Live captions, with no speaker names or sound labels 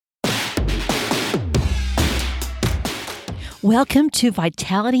Welcome to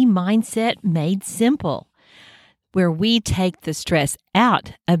Vitality Mindset Made Simple, where we take the stress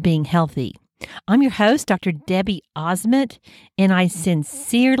out of being healthy. I'm your host, Dr. Debbie Osment, and I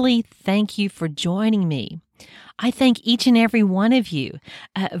sincerely thank you for joining me. I thank each and every one of you.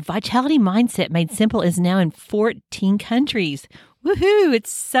 Vitality Mindset Made Simple is now in 14 countries. Woohoo!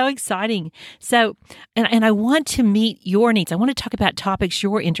 It's so exciting. And I want to meet your needs. I want to talk about topics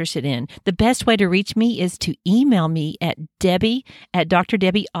you're interested in. The best way to reach me is to email me at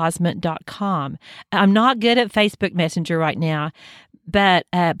debbie@drdebbieosment.com. I'm not good at Facebook Messenger right now, but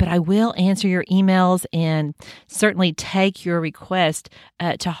I will answer your emails and certainly take your request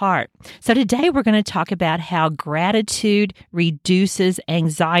to heart. So today we're going to talk about how gratitude reduces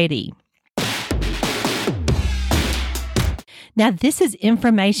anxiety. Now, this is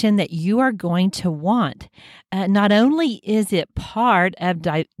information that you are going to want. Not only is it part of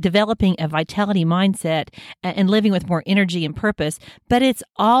developing a vitality mindset and living with more energy and purpose, but it's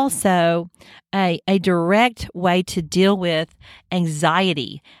also a direct way to deal with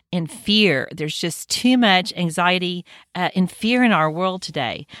anxiety and fear. There's just too much anxiety and fear in our world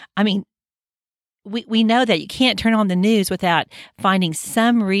today. I mean, we know that you can't turn on the news without finding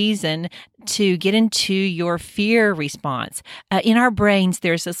some reason to get into your fear response. In our brains,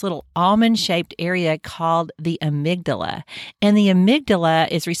 there's this little almond-shaped area called the amygdala, and the amygdala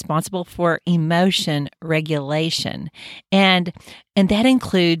is responsible for emotion regulation, and that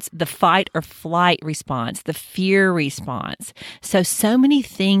includes the fight or flight response, the fear response. So many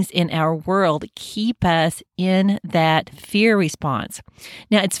things in our world keep us in that fear response.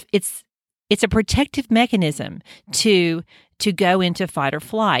 Now, it's a protective mechanism to go into fight or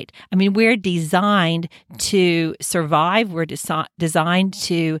flight. I mean, we're designed to survive. We're designed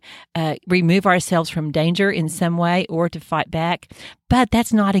to remove ourselves from danger in some way or to fight back. But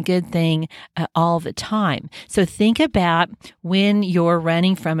that's not a good thing all the time. So think about when you're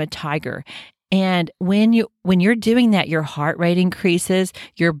running from a tiger. And when you're doing that, your heart rate increases,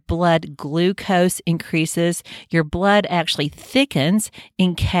 your blood glucose increases, your blood actually thickens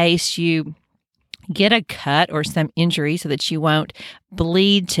in case you get a cut or some injury so that you won't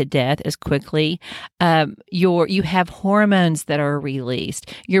bleed to death as quickly. You have hormones that are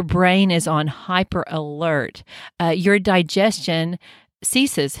released. Your brain is on hyper alert. Your digestion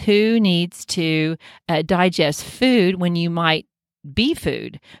ceases. Who needs to digest food when you might be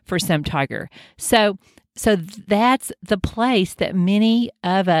food for some tiger? So that's the place that many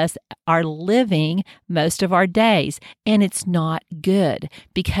of us are living most of our days. And it's not good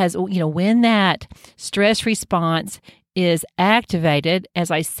because, when that stress response is activated,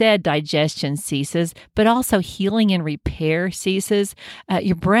 as I said, digestion ceases, but also healing and repair ceases.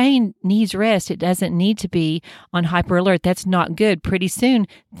 Your brain needs rest. It doesn't need to be on hyper alert. That's not good. Pretty soon,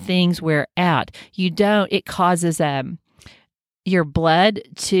 things wear out. It causes your blood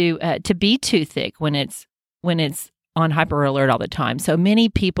to be too thick when it's on hyper alert all the time. So many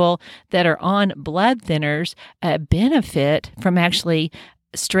people that are on blood thinners benefit from actually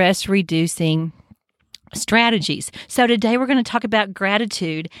stress reducing strategies. So today we're going to talk about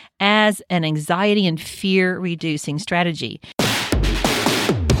gratitude as an anxiety and fear reducing strategy.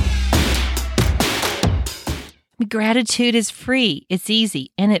 Gratitude is free, it's easy,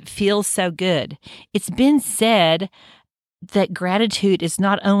 and it feels so good. It's been said that gratitude is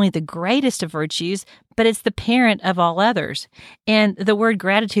not only the greatest of virtues, but it's the parent of all others. And the word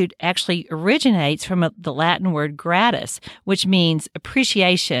gratitude actually originates from the Latin word gratus, which means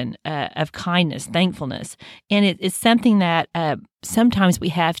appreciation of kindness, thankfulness. And it's something that sometimes we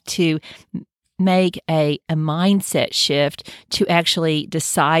have to make a mindset shift to actually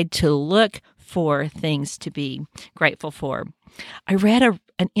decide to look for things to be grateful for. I read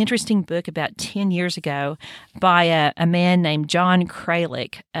an interesting book about 10 years ago by a man named John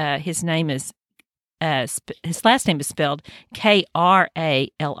Kralik. His last name is spelled Kralik,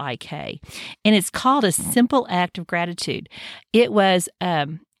 and it's called A Simple Act of Gratitude. It was a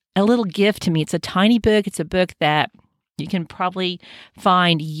little gift to me. It's a tiny book. It's a book that you can probably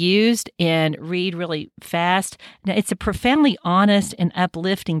find used and read really fast. Now, it's a profoundly honest and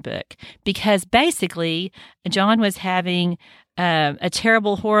uplifting book because basically John was having a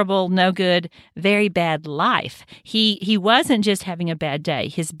terrible, horrible, no good, very bad life. He wasn't just having a bad day.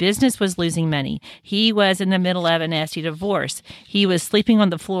 His business was losing money. He was in the middle of a nasty divorce. He was sleeping on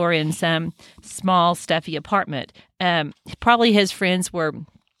the floor in some small, stuffy apartment. Probably his friends were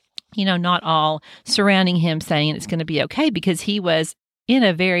not all surrounding him saying it's going to be okay because he was in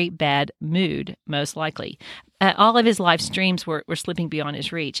a very bad mood, most likely. all of his life's dreams were slipping beyond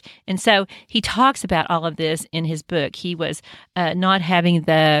his reach. And so he talks about all of this in his book. He was not having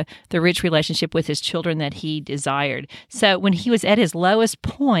the rich relationship with his children that he desired. So when he was at his lowest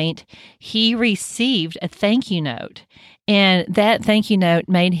point, he received a thank you note. And that thank you note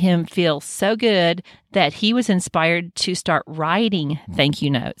made him feel so good that he was inspired to start writing thank you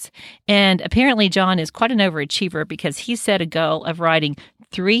notes. And apparently John is quite an overachiever because he set a goal of writing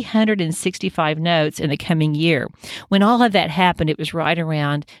 365 notes in the coming year. When all of that happened, it was right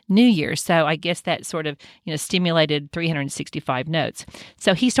around New Year's. So I guess that sort of, stimulated 365 notes.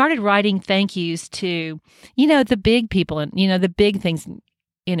 So he started writing thank yous to, the big people and, the big things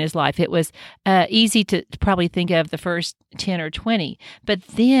in his life. It was easy to probably think of the first 10 or 20, but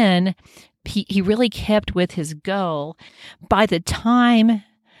then he really kept with his goal. By the time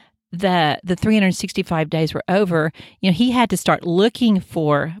the 365 days were over, he had to start looking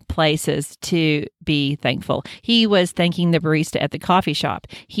for places to be thankful. He was thanking the barista at the coffee shop.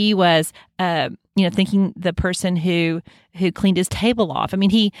 He was, thanking the person who cleaned his table off. I mean,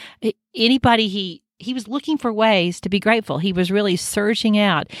 he was looking for ways to be grateful. He was really searching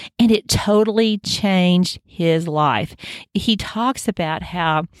out, and it totally changed his life. He talks about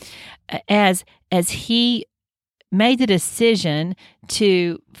how as he made the decision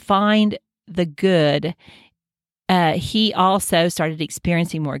to find the good, he also started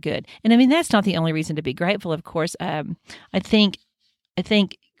experiencing more good. And I mean, that's not the only reason to be grateful, of course. I think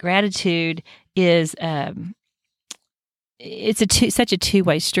gratitude is it's such a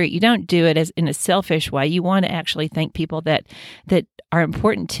two-way street. You don't do it as in a selfish way. You want to actually thank people that are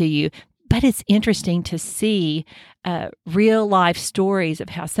important to you. But it's interesting to see real life stories of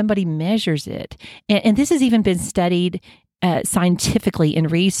how somebody measures it. And this has even been studied scientifically in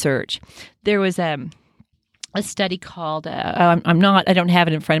research. There was a study called, I don't have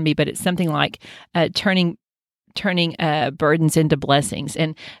it in front of me, but it's something like turning burdens into blessings.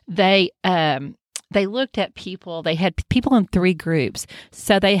 And they looked at people. They had people in 3 groups.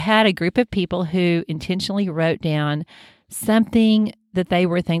 So they had a group of people who intentionally wrote down something that they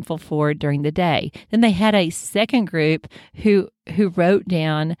were thankful for during the day. Then they had a second group who wrote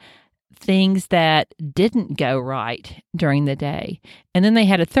down things that didn't go right during the day. And then they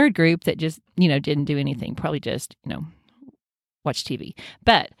had a third group that just, didn't do anything, probably just, watch TV.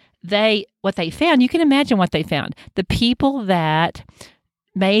 But what they found, you can imagine what they found. The people that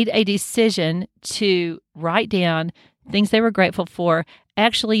made a decision to write down things they were grateful for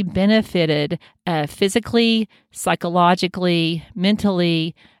actually benefited physically, psychologically,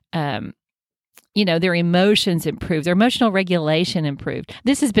 mentally. Their emotions improved, their emotional regulation improved.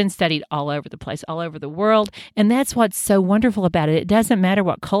 This has been studied all over the place, all over the world, and that's what's so wonderful about it. It doesn't matter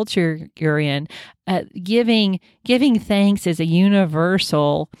what culture you're in. Giving thanks is a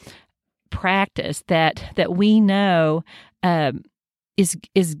universal practice that we know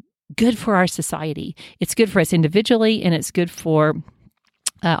is good for our society. It's good for us individually, and it's good for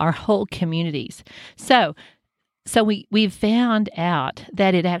our whole communities. So we've found out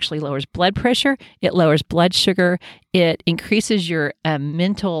that it actually lowers blood pressure, it lowers blood sugar, it increases your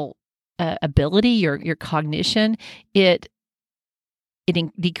mental ability, your cognition, it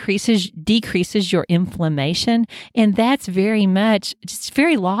decreases your inflammation, and that's very much just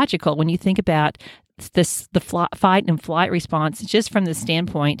very logical when you think about the fight and flight response, just from the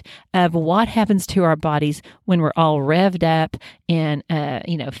standpoint of what happens to our bodies when we're all revved up and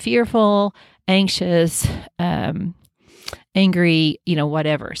fearful, anxious, angry,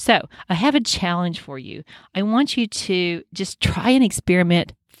 whatever. So I have a challenge for you. I want you to just try an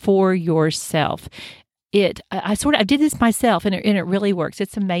experiment for yourself. I did this myself, and it really works.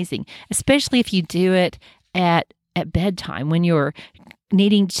 It's amazing, especially if you do it at bedtime when you're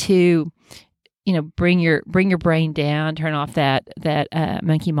needing to bring your brain down, turn off that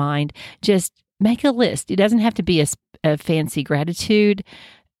monkey mind. Just make a list. It doesn't have to be a fancy gratitude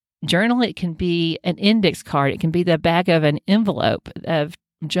journal. It can be an index card. It can be the back of an envelope of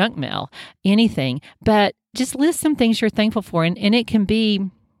junk mail, anything. But just list some things you're thankful for, and it can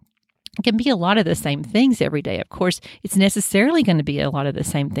be a lot of the same things every day. Of course, it's necessarily going to be a lot of the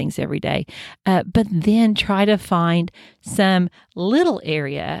same things every day. But then try to find some little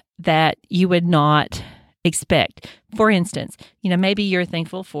area that you would not expect. For instance, maybe you're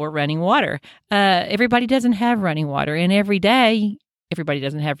thankful for running water. Everybody doesn't have running water, and every day, everybody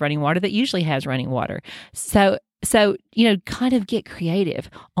doesn't have running water that usually has running water. So, kind of get creative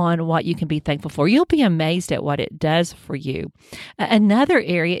on what you can be thankful for. You'll be amazed at what it does for you. Another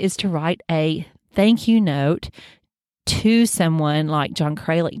area is to write a thank you note to someone like John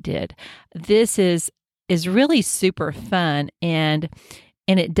Kralik did. This is really super fun, and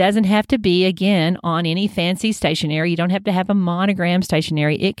And it doesn't have to be, again, on any fancy stationery. You don't have to have a monogram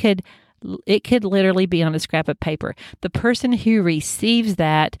stationery. It could literally be on a scrap of paper. The person who receives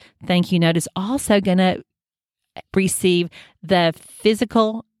that thank you note is also going to receive the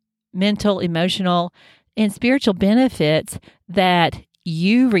physical, mental, emotional, and spiritual benefits that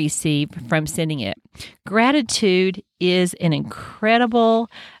you receive from sending it. Gratitude is an incredible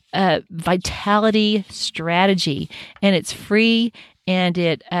vitality strategy, and it's free, and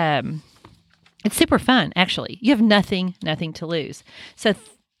it's super fun. Actually, you have nothing to lose. So,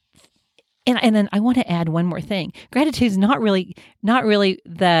 and then I want to add one more thing. Gratitude is not really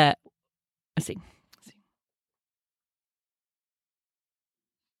the. Let's see.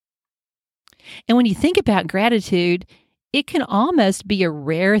 And when you think about gratitude, it can almost be a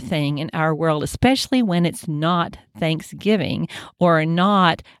rare thing in our world, especially when it's not Thanksgiving or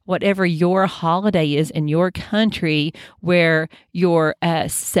not whatever your holiday is in your country where you're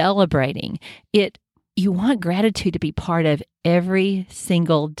celebrating. You want gratitude to be part of every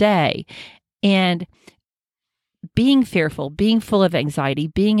single day. And being fearful, being full of anxiety,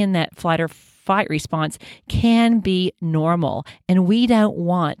 being in that flight or fight response can be normal. And we don't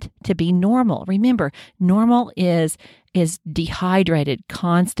want to be normal. Remember, normal is dehydrated,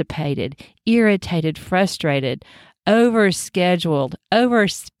 constipated, irritated, frustrated, overscheduled,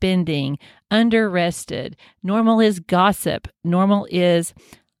 overspending, underrested. Normal is gossip. Normal is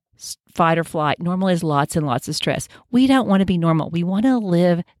fight or flight. Normal is lots and lots of stress. We don't want to be normal. We want to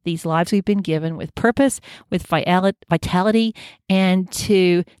live these lives we've been given with purpose, with vitality, and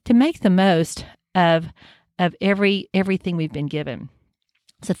to make the most of everything we've been given.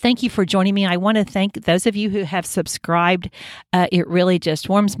 So thank you for joining me. I want to thank those of you who have subscribed. It really just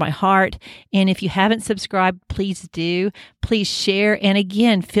warms my heart. And if you haven't subscribed, please do. Please share. And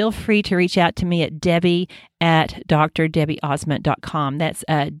again, feel free to reach out to me at Debbie@DrDebbieOzment.com. That's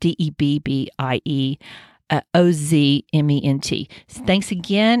DebbieOzment. Thanks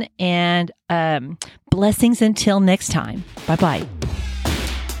again, and blessings until next time. Bye-bye.